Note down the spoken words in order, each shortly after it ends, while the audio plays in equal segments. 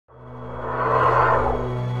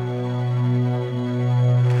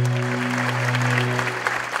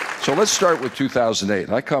So let's start with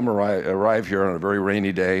 2008. I arrive here on a very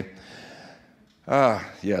rainy day.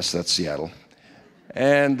 Yes, that's Seattle.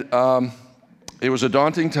 And it was a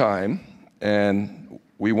daunting time, and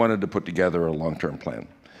we wanted to put together a long-term plan.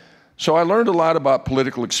 So I learned a lot about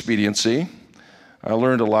political expediency. I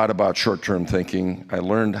learned a lot about short-term thinking. I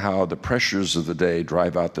learned how the pressures of the day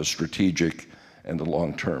drive out the strategic and the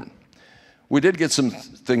long-term. We did get some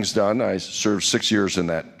things done. I served 6 years in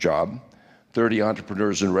that job. 30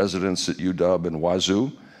 entrepreneurs in residence at UW and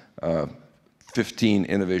Wazoo, 15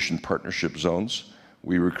 innovation partnership zones.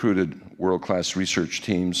 We recruited world-class research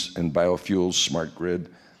teams in biofuels, smart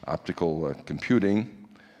grid, optical computing.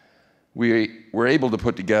 We were able to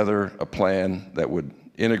put together a plan that would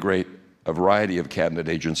integrate a variety of cabinet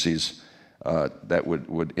agencies that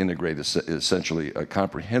would integrate essentially a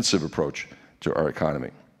comprehensive approach to our economy.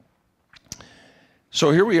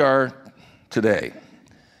 So here we are today.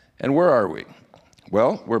 And where are we?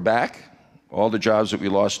 Well, we're back. All the jobs that we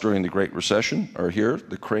lost during the Great Recession are here.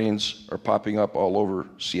 The cranes are popping up all over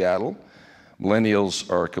Seattle. Millennials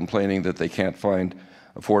are complaining that they can't find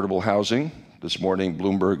affordable housing. This morning,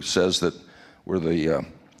 Bloomberg says that we're the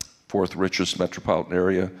fourth richest metropolitan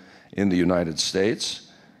area in the United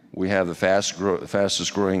States. We have the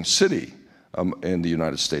fastest growing city in the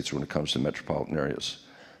United States when it comes to metropolitan areas.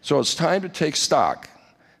 So it's time to take stock,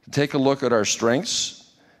 to take a look at our strengths,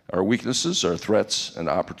 our weaknesses, our threats and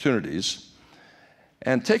opportunities,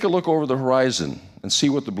 and take a look over the horizon and see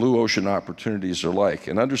what the blue ocean opportunities are like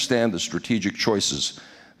and understand the strategic choices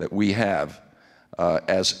that we have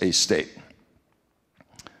as a state.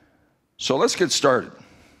 So let's get started.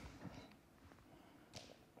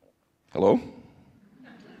 Hello?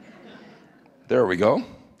 There we go.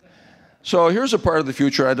 So here's a part of the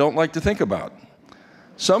future I don't like to think about.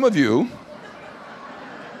 Some of you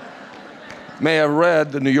may have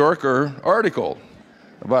read the New Yorker article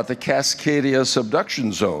about the Cascadia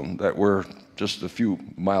subduction zone that we're just a few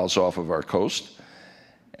miles off of our coast.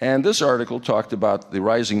 And this article talked about the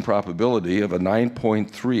rising probability of a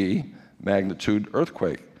 9.3 magnitude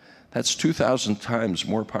earthquake. That's 2,000 times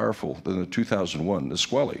more powerful than the 2001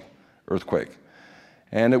 Nisqually earthquake.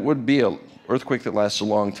 And it would be an earthquake that lasts a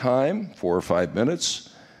long time, 4 or 5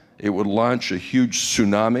 minutes. It would launch a huge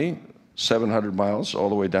tsunami, 700 miles all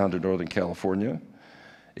the way down to Northern California.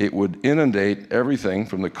 It would inundate everything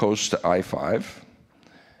from the coast to I-5,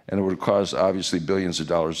 and it would cause obviously billions of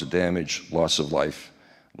dollars of damage, loss of life,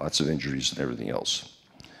 lots of injuries and everything else.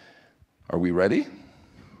 Are we ready?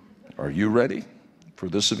 Are you ready for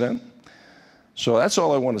this event? So that's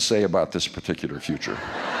all I want to say about this particular future.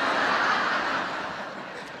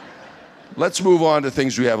 Let's move on to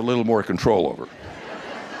things we have a little more control over.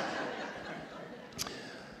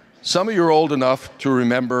 Some of you are old enough to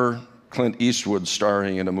remember Clint Eastwood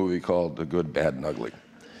starring in a movie called The Good, Bad, and Ugly.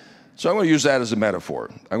 So I'm going to use that as a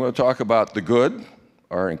metaphor. I'm going to talk about the good,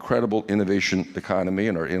 our incredible innovation economy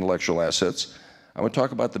and our intellectual assets. I'm going to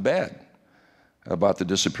talk about the bad, about the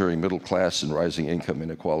disappearing middle class and rising income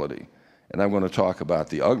inequality. And I'm going to talk about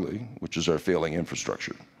the ugly, which is our failing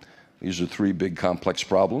infrastructure. These are three big complex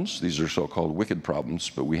problems. These are so-called wicked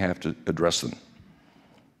problems, but we have to address them.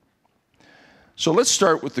 So let's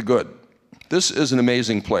start with the good. This is an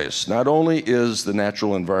amazing place. Not only is the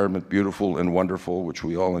natural environment beautiful and wonderful, which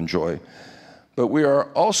we all enjoy, but we are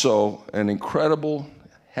also an incredible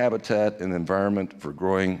habitat and environment for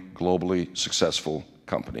growing globally successful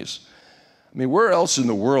companies. I mean, where else in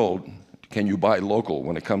the world can you buy local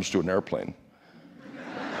when it comes to an airplane?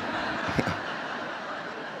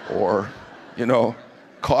 Or, you know,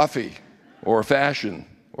 coffee, or fashion,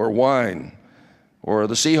 or wine, or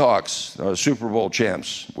the Seahawks, Super Bowl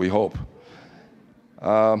champs, we hope,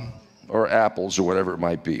 or apples, or whatever it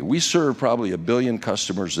might be. We serve probably 1 billion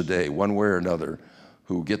customers a day, one way or another,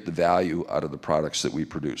 who get the value out of the products that we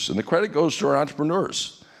produce. And the credit goes to our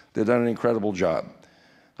entrepreneurs. They've done an incredible job.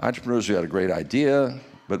 Entrepreneurs who had a great idea,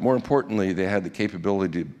 but more importantly, they had the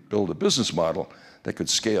capability to build a business model that could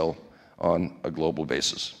scale on a global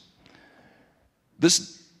basis.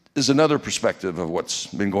 This is another perspective of what's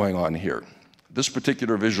been going on here. This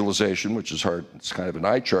particular visualization, which is hard, it's kind of an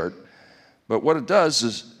eye chart, but what it does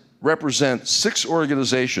is represent 6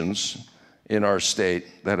 organizations in our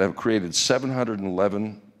state that have created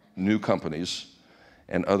 711 new companies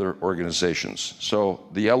and other organizations. So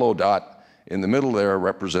the yellow dot in the middle there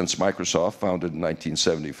represents Microsoft, founded in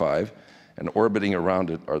 1975, and orbiting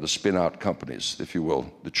around it are the spin-out companies, if you will,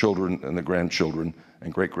 the children and the grandchildren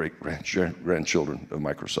and great-great-grandchildren of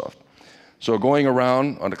Microsoft. So going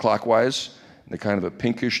around on a clockwise, the kind of a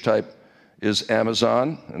pinkish type is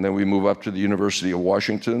Amazon, and then we move up to the University of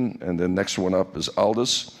Washington, and then next one up is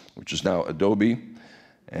Aldus, which is now Adobe,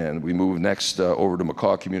 And we moved next over to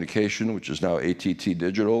McCaw Communication, which is now AT&T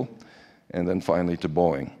Digital, and then finally to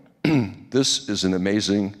Boeing. This is an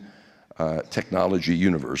amazing technology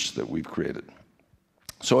universe that we've created.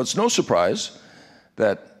 So it's no surprise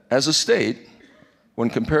that as a state, when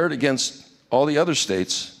compared against all the other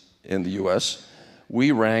states in the US,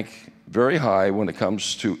 we rank very high when it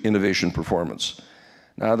comes to innovation performance.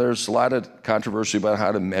 Now, there's a lot of controversy about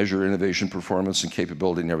how to measure innovation performance and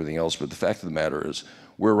capability and everything else, but the fact of the matter is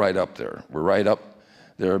we're right up there. We're right up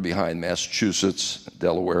there behind Massachusetts,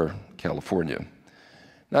 Delaware, California.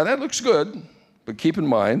 Now, that looks good, but keep in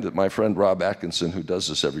mind that my friend Rob Atkinson, who does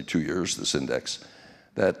this every 2 years, this index,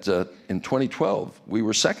 that in 2012, we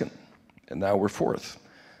were second, and now we're fourth.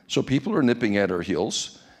 So people are nipping at our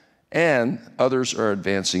heels, and others are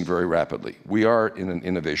advancing very rapidly. We are in an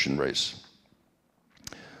innovation race.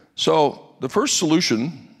 So the first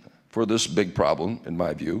solution for this big problem, in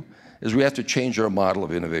my view, is we have to change our model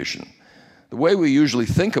of innovation. The way we usually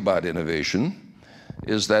think about innovation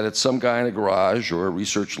is that it's some guy in a garage or a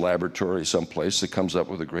research laboratory someplace that comes up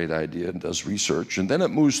with a great idea and does research, and then it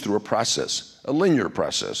moves through a process, a linear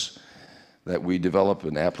process, that we develop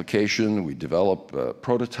an application, we develop a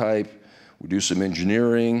prototype, we do some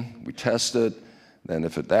engineering, we test it, then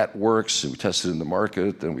if that works, we test it in the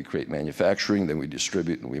market, then we create manufacturing, then we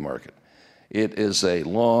distribute and we market. It is a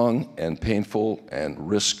long and painful and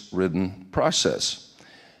risk-ridden process.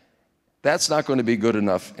 That's not going to be good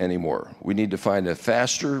enough anymore. We need to find a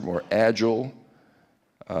faster, more agile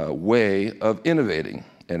way of innovating.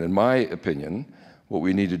 And in my opinion, what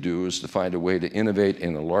we need to do is to find a way to innovate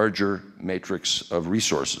in a larger matrix of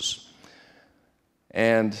resources.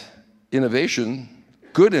 And innovation,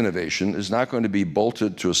 good innovation, is not going to be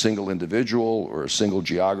bolted to a single individual or a single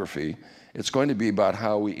geography. It's going to be about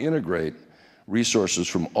how we integrate resources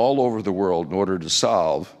from all over the world in order to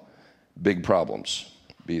solve big problems,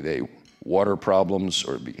 be they water problems,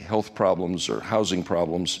 or be health problems, or housing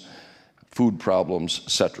problems, food problems,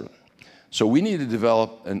 etc. So we need to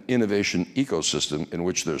develop an innovation ecosystem in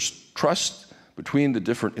which there's trust between the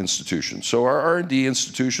different institutions. So our R&D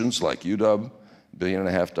institutions like UW, $1.5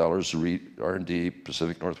 billion R&D,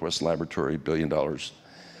 Pacific Northwest Laboratory, $1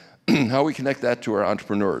 billion. How we connect that to our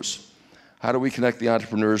entrepreneurs. How do we connect the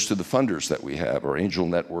entrepreneurs to the funders that we have, our angel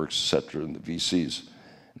networks, et cetera, and the VCs?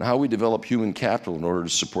 And how we develop human capital in order to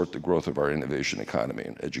support the growth of our innovation economy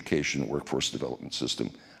and education, workforce development system.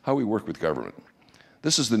 How we work with government.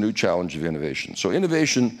 This is the new challenge of innovation. So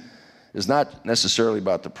innovation is not necessarily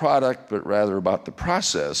about the product, but rather about the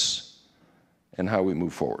process and how we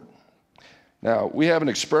move forward. Now, we have an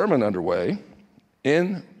experiment underway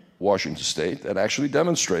in Washington State that actually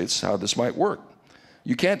demonstrates how this might work.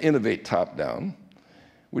 You can't innovate top-down.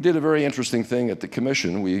 We did a very interesting thing at the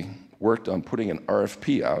commission. We worked on putting an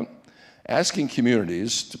RFP out, asking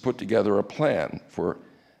communities to put together a plan for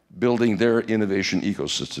building their innovation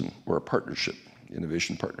ecosystem, or a partnership,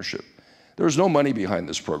 innovation partnership. There was no money behind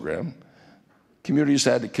this program. Communities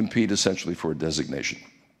had to compete essentially for a designation.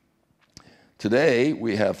 Today,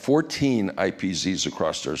 we have 14 IPZs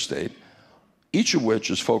across our state, each of which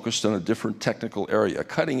is focused on a different technical area, a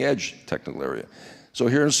cutting-edge technical area. So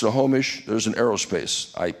here in Snohomish, there's an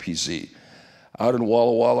aerospace IPZ. Out in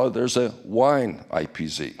Walla Walla, there's a wine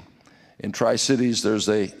IPZ. In Tri-Cities, there's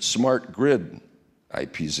a smart grid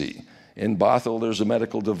IPZ. In Bothell, there's a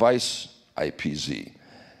medical device IPZ.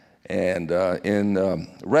 And in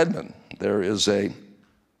Redmond, there is a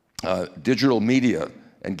digital media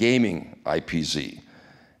and gaming IPZ.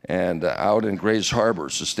 And out in Grays Harbor,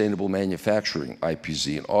 sustainable manufacturing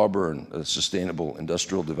IPZ. In Auburn, a sustainable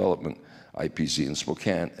industrial development IPZ. In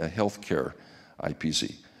Spokane, a healthcare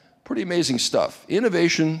IPZ. Pretty amazing stuff.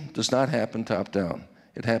 Innovation does not happen top-down.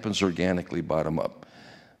 It happens organically, bottom-up.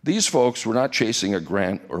 These folks were not chasing a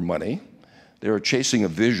grant or money. They were chasing a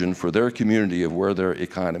vision for their community of where their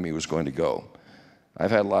economy was going to go.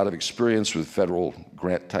 I've had a lot of experience with federal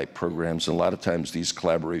grant-type programs, and a lot of times these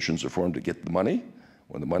collaborations are formed to get the money.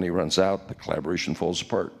 When the money runs out, the collaboration falls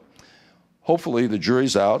apart. Hopefully, the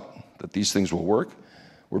jury's out that these things will work.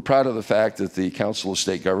 We're proud of the fact that the Council of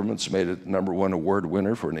State Governments made it #1 award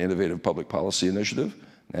winner for an innovative public policy initiative.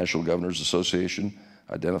 National Governors Association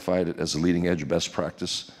identified it as a leading-edge best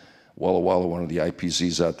practice. Walla Walla, one of the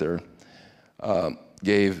IPZs out there,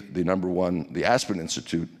 gave the #1, the Aspen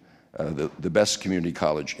Institute, the best community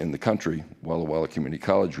college in the country, Walla Walla Community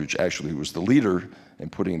College, which actually was the leader in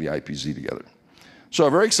putting the IPZ together. So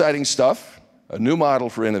very exciting stuff, a new model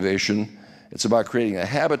for innovation. It's about creating a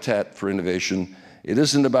habitat for innovation. It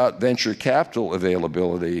isn't about venture capital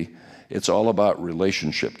availability. It's all about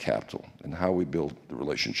relationship capital and how we build the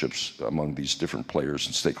relationships among these different players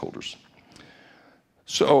and stakeholders.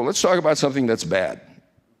 So let's talk about something that's bad,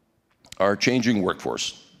 our changing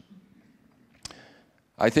workforce.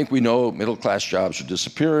 I think we know middle-class jobs are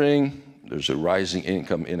disappearing. There's a rising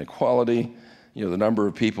income inequality. You know, the number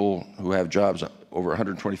of people who have jobs over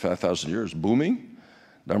 125,000 a year is booming.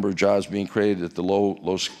 Number of jobs being created at the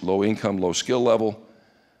low income, low skill level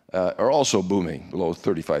are also booming, below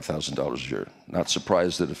 $35,000 a year. Not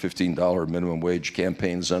surprised that a $15 minimum wage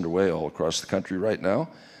campaign is underway all across the country right now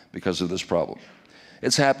because of this problem.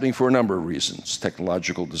 It's happening for a number of reasons: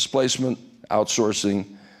 technological displacement,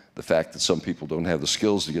 outsourcing, the fact that some people don't have the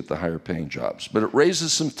skills to get the higher paying jobs. But it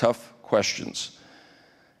raises some tough questions.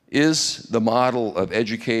 Is the model of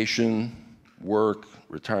education, work,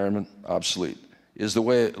 retirement obsolete? Is the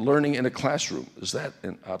way learning in a classroom, is that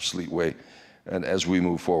an obsolete way? And as we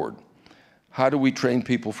move forward, how do we train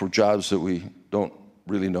people for jobs that we don't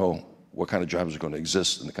really know what kind of jobs are going to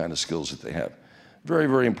exist and the kind of skills that they have? Very,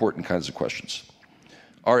 very important kinds of questions.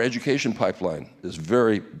 Our education pipeline is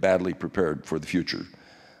very badly prepared for the future.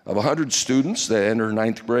 Of 100 students that enter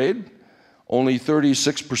ninth grade, only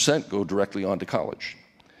 36% go directly on to college.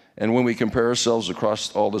 And when we compare ourselves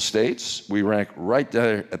across all the states, we rank right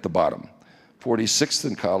there at the bottom. 46th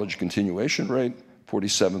in college continuation rate,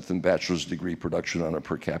 47th in bachelor's degree production on a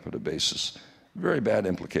per capita basis. Very bad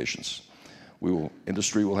implications.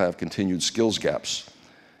 Industry will have continued skills gaps,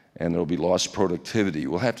 and there'll be lost productivity.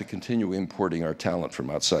 We'll have to continue importing our talent from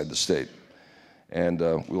outside the state. And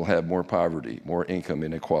we'll have more poverty, more income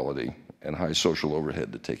inequality, and high social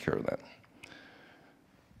overhead to take care of that.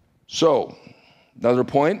 So, another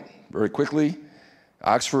point, very quickly,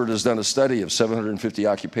 Oxford has done a study of 750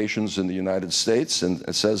 occupations in the United States, and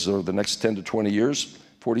it says over the next 10 to 20 years,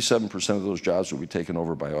 47% of those jobs will be taken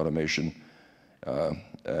over by automation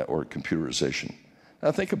or computerization.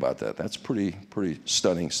 Now think about that. That's pretty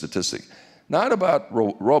stunning statistic. Not about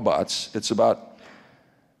robots, it's about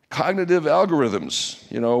cognitive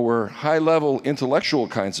algorithms, you know, where high-level intellectual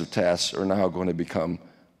kinds of tasks are now going to become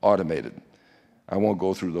automated. I won't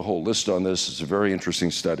go through the whole list on this. It's a very interesting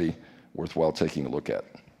study, worthwhile taking a look at.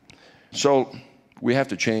 So we have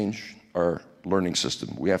to change our learning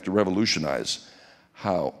system. We have to revolutionize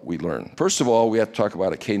how we learn. First of all, we have to talk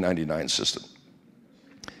about a K-99 system.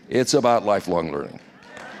 It's about lifelong learning.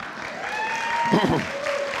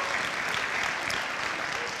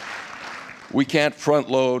 We can't front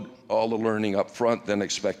load all the learning up front, then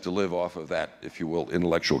expect to live off of that, if you will,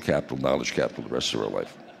 intellectual capital, knowledge capital the rest of our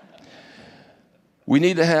life. We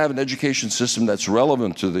need to have an education system that's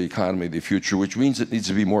relevant to the economy of the future, which means it needs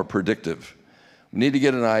to be more predictive. We need to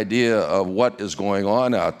get an idea of what is going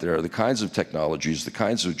on out there, the kinds of technologies, the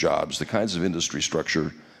kinds of jobs, the kinds of industry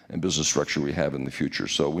structure and business structure we have in the future.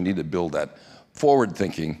 So we need to build that forward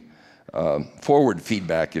thinking, forward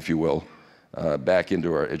feedback, if you will, back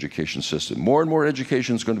into our education system. More and more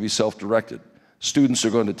education is going to be self-directed. Students are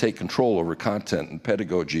going to take control over content and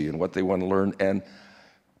pedagogy and what they want to learn, and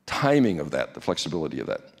timing of that, the flexibility of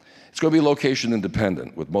that. It's going to be location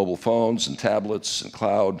independent with mobile phones and tablets and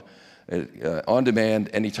cloud, on demand,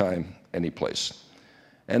 anytime, any place.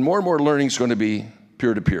 And more learning is going to be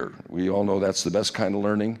peer-to-peer. We all know that's the best kind of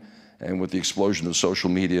learning, and with the explosion of social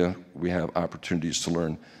media, we have opportunities to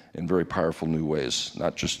learn in very powerful new ways,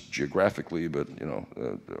 not just geographically, but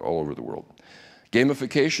all over the world.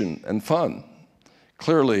 Gamification and fun.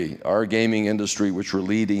 Clearly, our gaming industry, which we're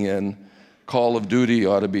leading in, Call of Duty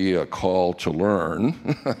ought to be a call to learn.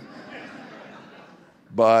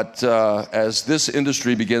 But as this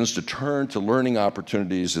industry begins to turn to learning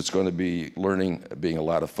opportunities, it's going to be learning being a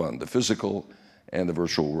lot of fun. The physical and the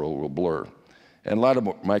virtual world will blur. And a lot of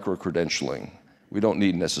micro-credentialing. We don't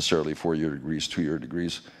need necessarily 4-year degrees, 2-year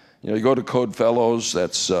degrees. You go to Code Fellows,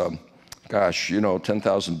 that's,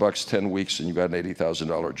 $10,000, 10 weeks, and you've got an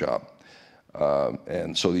 $80,000 job.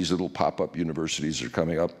 And so these little pop-up universities are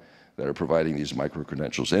coming up that are providing these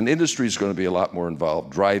micro-credentials. And industry is going to be a lot more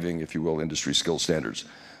involved, driving, if you will, industry skill standards.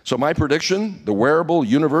 So my prediction, the wearable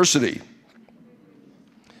university.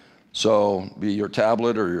 So be your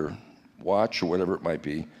tablet or your watch or whatever it might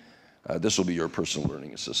be, this will be your personal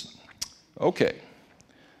learning assistant. Okay.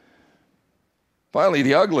 Finally,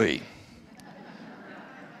 the ugly.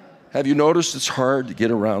 Have you noticed it's hard to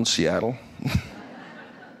get around Seattle?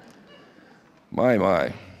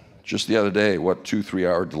 My. Just the other day, 2-3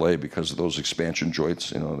 hour delay because of those expansion joints,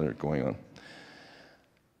 that are going on.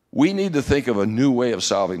 We need to think of a new way of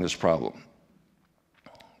solving this problem.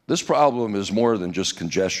 This problem is more than just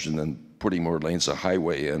congestion and putting more lanes of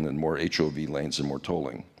highway in and more HOV lanes and more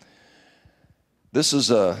tolling. This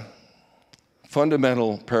is a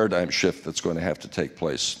fundamental paradigm shift that's going to have to take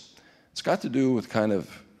place. It's got to do with kind of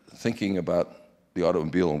thinking about the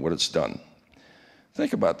automobile and what it's done.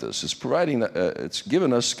 Think about this. It's providing, it's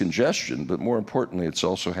given us congestion, but more importantly, it's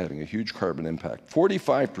also having a huge carbon impact.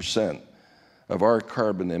 45% of our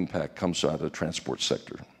carbon impact comes out of the transport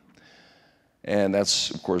sector. And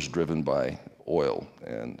that's, of course, driven by oil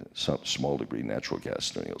and some small degree natural gas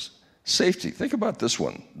and everything else. Safety, think about this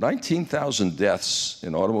one. 19,000 deaths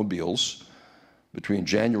in automobiles between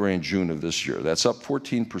January and June of this year. That's up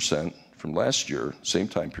 14% from last year, same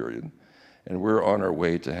time period. And we're on our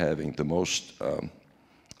way to having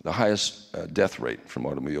the highest death rate from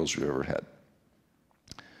automobiles we've ever had.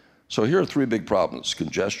 So here are three big problems: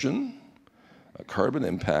 congestion, carbon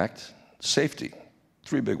impact, safety.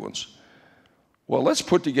 Three big ones. Well, let's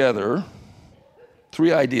put together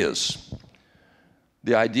three ideas.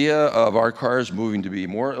 The idea of our cars moving to be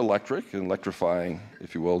more electric and electrifying,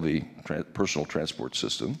 if you will, the personal transport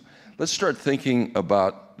system. Let's start thinking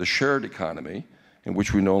about the shared economy in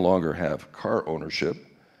which we no longer have car ownership.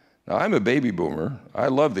 Now, I'm a baby boomer. I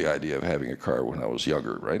love the idea of having a car when I was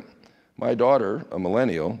younger, right? My daughter, a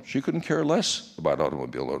millennial, she couldn't care less about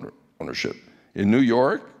automobile ownership. In New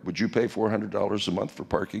York, would you pay $400 a month for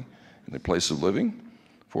parking in the place of living?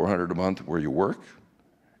 $400 a month where you work?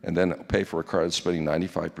 And then pay for a car that's spending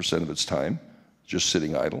 95% of its time just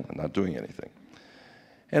sitting idle and not doing anything.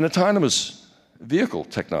 And autonomous vehicle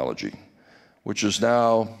technology, which is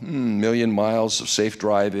now million miles of safe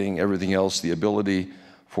driving, everything else, the ability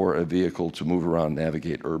for a vehicle to move around,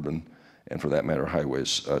 navigate urban, and for that matter,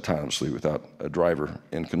 highways autonomously without a driver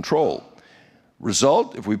in control.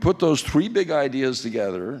 Result, if we put those three big ideas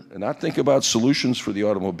together and not think about solutions for the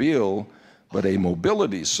automobile, but a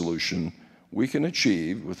mobility solution, we can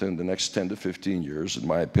achieve within the next 10 to 15 years, in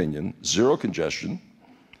my opinion, zero congestion,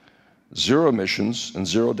 zero emissions, and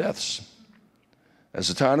zero deaths. As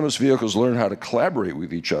autonomous vehicles learn how to collaborate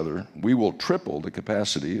with each other, we will triple the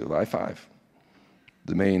capacity of I-5,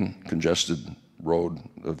 the main congested road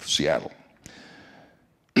of Seattle.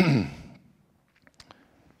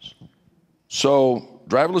 So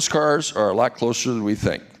driverless cars are a lot closer than we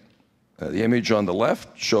think. The image on the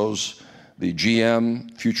left shows the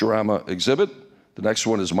GM Futurama exhibit. The next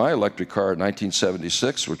one is my electric car in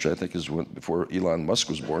 1976, which I think is before Elon Musk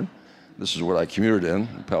was born. This is what I commuted in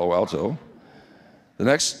Palo Alto. The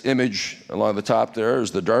next image along the top there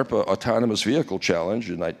is the DARPA Autonomous Vehicle Challenge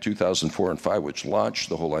in 2004 and 2005, which launched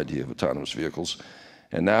the whole idea of autonomous vehicles.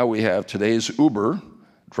 And now we have today's Uber,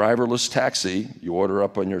 driverless taxi. You order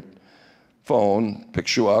up on your phone,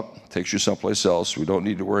 picks you up, takes you someplace else. We don't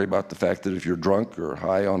need to worry about the fact that if you're drunk or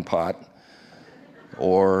high on pot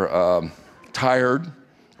or tired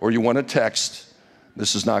or you want to text,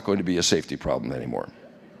 this is not going to be a safety problem anymore.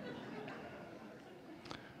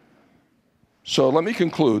 So let me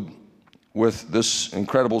conclude with this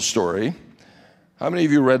incredible story. How many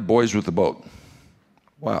of you read Boys with the Boat?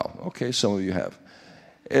 Wow, okay, some of you have.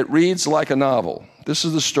 It reads like a novel. This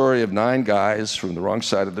is the story of 9 guys from the wrong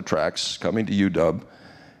side of the tracks coming to UW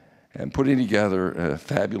and putting together a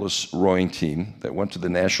fabulous rowing team that went to the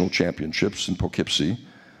national championships in Poughkeepsie,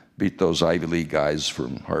 beat those Ivy League guys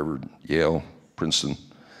from Harvard, Yale, Princeton,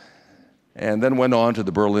 and then went on to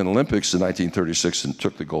the Berlin Olympics in 1936 and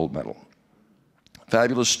took the gold medal.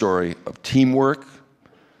 Fabulous story of teamwork,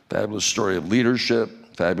 fabulous story of leadership,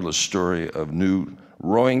 fabulous story of new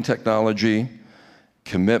rowing technology,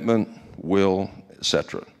 commitment, will,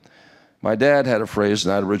 etc. My dad had a phrase,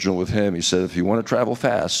 not original with him. He said, if you want to travel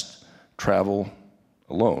fast, travel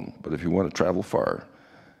alone. But if you want to travel far,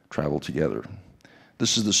 travel together.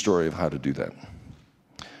 This is the story of how to do that.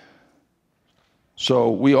 So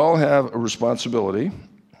we all have a responsibility.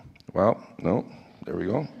 Well, no, there we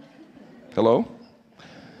go. Hello?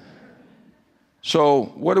 So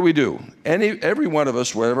what do? Every one of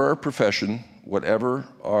us, whatever our profession, whatever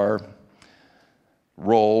our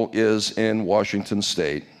role is in Washington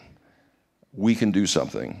State, we can do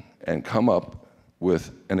something and come up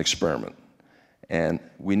with an experiment. And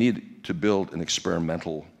we need to build an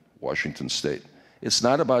experimental Washington State. It's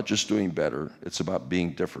not about just doing better, it's about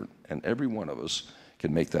being different. And every one of us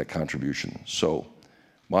can make that contribution. So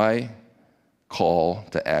my call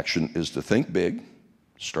to action is to think big,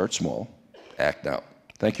 start small, act now.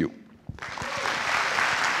 Thank you.